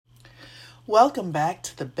Welcome back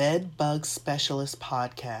to the Bed Bug Specialist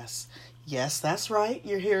Podcast. Yes, that's right.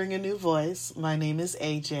 You're hearing a new voice. My name is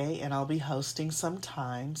AJ and I'll be hosting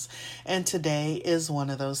sometimes. And today is one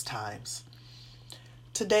of those times.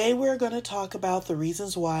 Today we're going to talk about the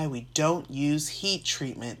reasons why we don't use heat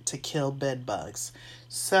treatment to kill bed bugs.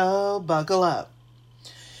 So buckle up.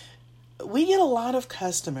 We get a lot of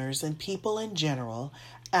customers and people in general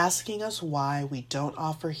asking us why we don't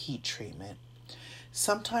offer heat treatment.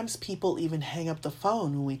 Sometimes people even hang up the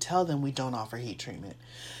phone when we tell them we don't offer heat treatment.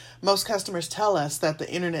 Most customers tell us that the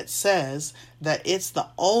internet says that it's the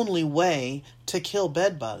only way to kill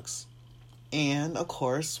bed bugs. And of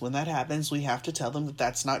course, when that happens, we have to tell them that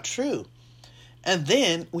that's not true. And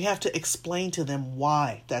then we have to explain to them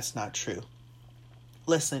why that's not true.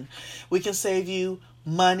 Listen, we can save you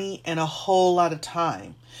money and a whole lot of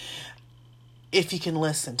time if you can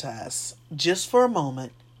listen to us. Just for a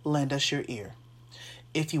moment, lend us your ear.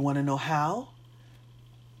 If you want to know how,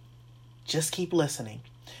 just keep listening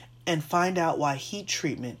and find out why heat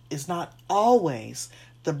treatment is not always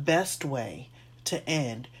the best way to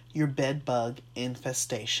end your bed bug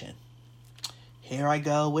infestation. Here I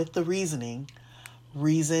go with the reasoning.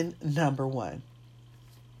 Reason number 1.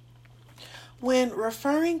 When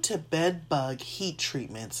referring to bed bug heat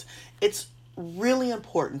treatments, it's really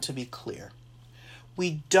important to be clear.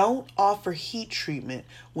 We don't offer heat treatment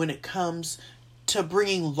when it comes to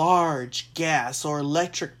bringing large gas or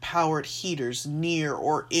electric powered heaters near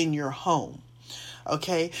or in your home.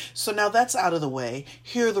 Okay, so now that's out of the way.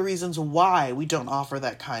 Here are the reasons why we don't offer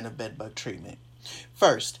that kind of bedbug treatment.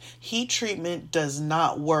 First, heat treatment does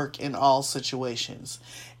not work in all situations.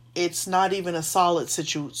 It's not even a solid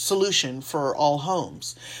solution for all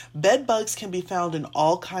homes. Bed bugs can be found in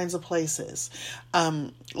all kinds of places,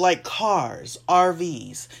 like cars,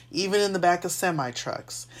 RVs, even in the back of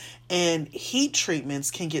semi-trucks. And heat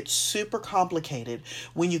treatments can get super complicated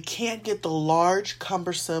when you can't get the large,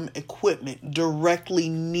 cumbersome equipment directly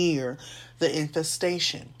near the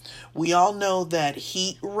infestation. We all know that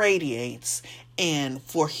heat radiates, and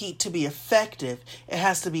for heat to be effective, it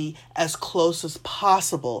has to be as close as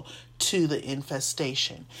possible to the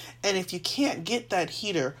infestation. And if you can't get that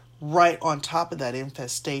heater right on top of that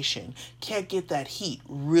infestation, can't get that heat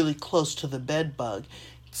really close to the bed bug,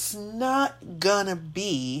 it's not gonna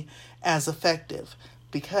be as effective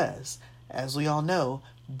because, as we all know,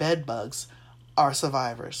 bed bugs are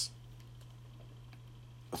survivors.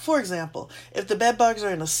 For example, if the bed bugs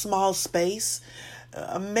are in a small space,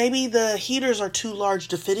 maybe the heaters are too large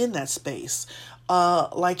to fit in that space,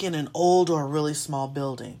 like in an old or really small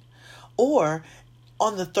building. Or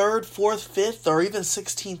on the 3rd, 4th, 5th, or even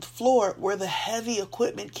 16th floor where the heavy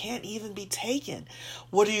equipment can't even be taken.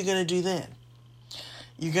 What are you going to do then?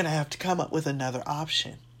 You're going to have to come up with another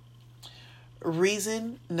option.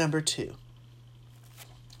 Reason number 2.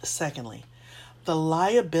 Secondly, the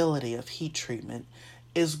liability of heat treatment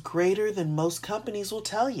is greater than most companies will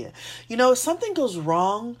tell you. You know, if something goes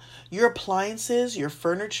wrong, your appliances, your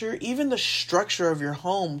furniture, even the structure of your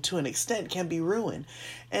home to an extent can be ruined.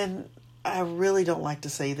 And I really don't like to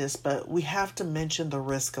say this, but we have to mention the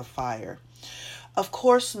risk of fire. Of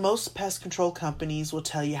course, most pest control companies will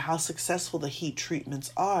tell you how successful the heat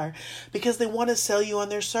treatments are because they want to sell you on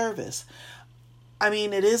their service. I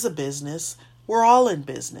mean, it is a business. We're all in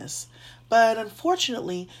business. But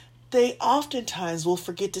unfortunately, they oftentimes will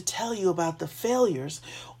forget to tell you about the failures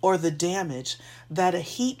or the damage that a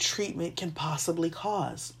heat treatment can possibly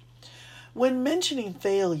cause. When mentioning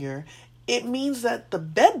failure, it means that the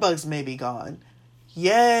bed bugs may be gone.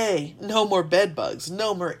 Yay! No more bed bugs,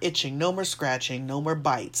 no more itching, no more scratching, no more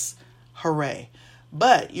bites. Hooray.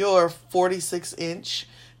 But your 46-inch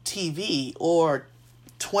TV or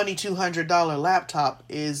 $2,200 laptop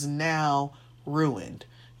is now ruined.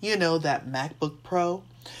 You know, that MacBook Pro.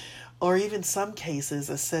 Or even some cases,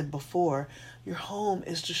 as said before, your home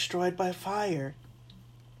is destroyed by fire.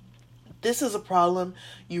 This is a problem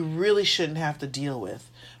you really shouldn't have to deal with,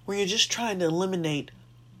 where you're just trying to eliminate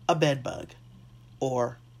a bed bug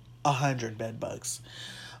or 100 bed bugs.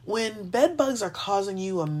 When bed bugs are causing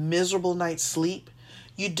you a miserable night's sleep,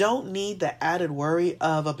 you don't need the added worry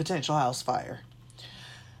of a potential house fire.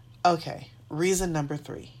 Okay, reason number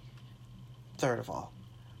 3. Third of all,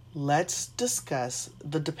 let's discuss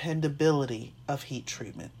the dependability of heat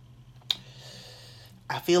treatment.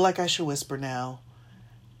 I feel like I should whisper now.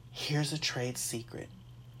 Here's a trade secret.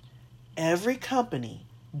 Every company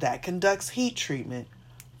that conducts heat treatment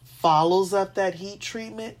follows up that heat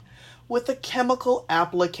treatment with a chemical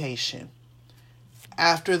application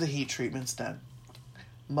after the heat treatment's done.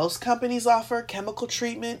 Most companies offer chemical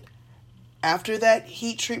treatment after that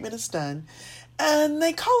heat treatment is done, And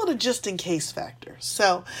they call it a just-in-case factor.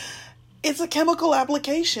 So it's a chemical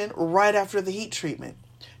application right after the heat treatment.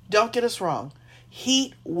 Don't get us wrong.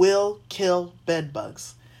 Heat will kill bed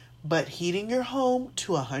bugs. But heating your home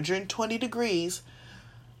to 120 degrees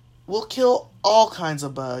will kill all kinds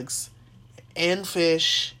of bugs and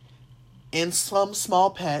fish and some small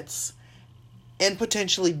pets and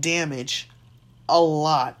potentially damage a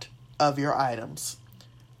lot of your items.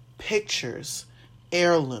 Pictures,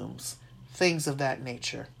 heirlooms, things of that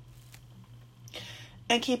nature.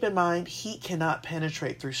 And keep in mind, heat cannot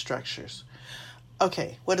penetrate through structures.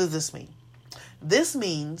 Okay, what does this mean? This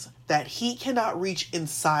means that heat cannot reach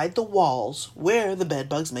inside the walls where the bed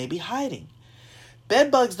bugs may be hiding. Bed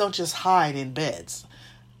bugs don't just hide in beds.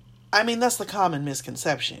 I mean, that's the common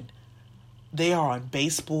misconception. They are on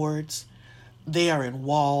baseboards, they are in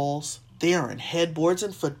walls, they are in headboards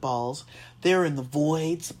and footballs, they're in the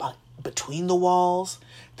voids between the walls,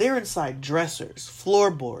 they're inside dressers,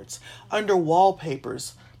 floorboards, under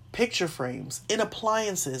wallpapers, picture frames, in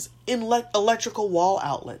appliances, in electrical wall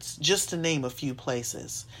outlets, just to name a few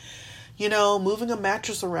places. You know, moving a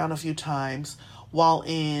mattress around a few times while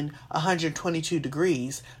in 122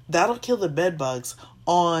 degrees, that'll kill the bed bugs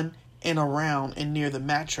on and around and near the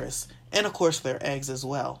mattress, and of course their eggs as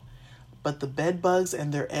well. But the bed bugs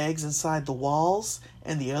and their eggs inside the walls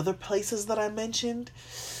and the other places that I mentioned,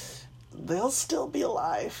 they'll still be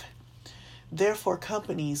alive. Therefore,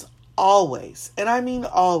 companies always, and I mean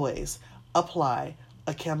always, apply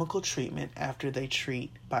a chemical treatment after they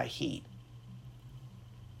treat by heat.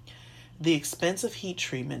 The expense of heat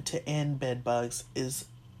treatment to end bed bugs is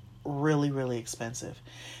really, really expensive.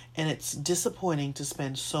 And it's disappointing to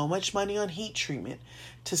spend so much money on heat treatment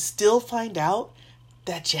to still find out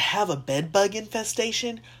that you have a bed bug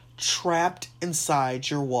infestation trapped inside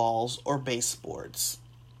your walls or baseboards.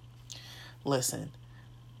 Listen,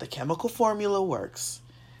 the chemical formula works.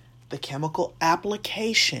 The chemical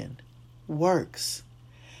application works.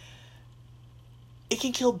 It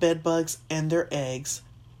can kill bed bugs and their eggs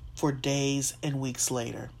for days and weeks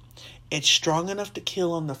later. It's strong enough to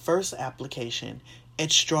kill on the first application.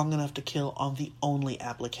 It's strong enough to kill on the only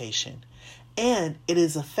application. And it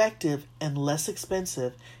is effective and less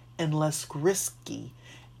expensive and less risky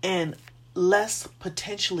and less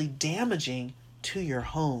potentially damaging to your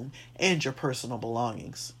home and your personal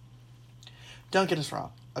belongings. Don't get us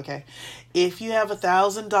wrong, okay? If you have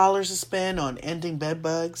 $1,000 to spend on ending bed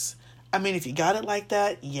bugs, I mean, if you got it like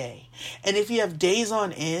that, yay. And if you have days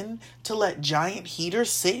on end to let giant heaters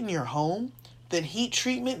sit in your home, then heat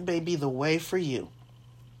treatment may be the way for you.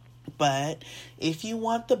 But if you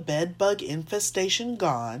want the bed bug infestation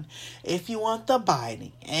gone, if you want the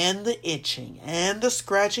biting and the itching and the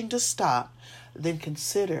scratching to stop, then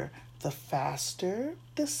consider the faster,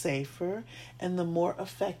 the safer, and the more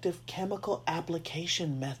effective chemical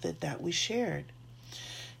application method that we shared.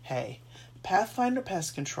 Hey, Pathfinder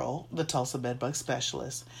Pest Control, the Tulsa bedbug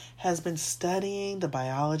specialist, has been studying the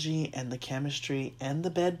biology and the chemistry and the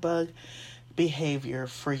bedbug behavior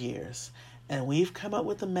for years. And we've come up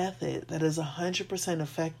with a method that is 100%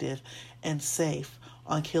 effective and safe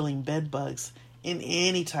on killing bed bugs in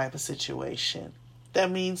any type of situation.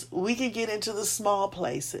 That means we can get into the small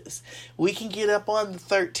places. We can get up on the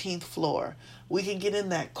 13th floor. We can get in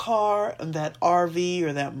that car and that RV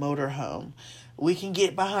or that motorhome. We can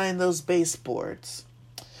get behind those baseboards.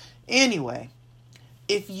 Anyway,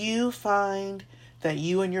 if you find that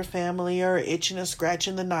you and your family are itching and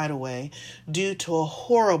scratching the night away due to a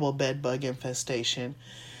horrible bed bug infestation,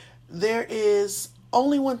 there is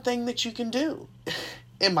only one thing that you can do.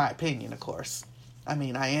 In my opinion, of course. I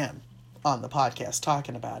mean, I am on the podcast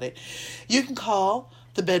talking about it. You can call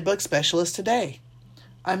the bedbug specialist today.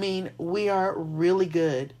 I mean, we are really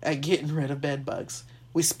good at getting rid of bed bugs.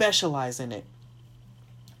 We specialize in it.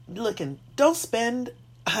 Looking, don't spend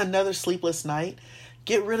another sleepless night.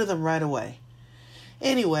 Get rid of them right away.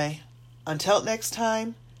 Anyway, until next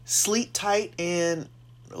time, sleep tight and,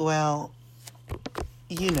 well,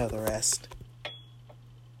 you know the rest.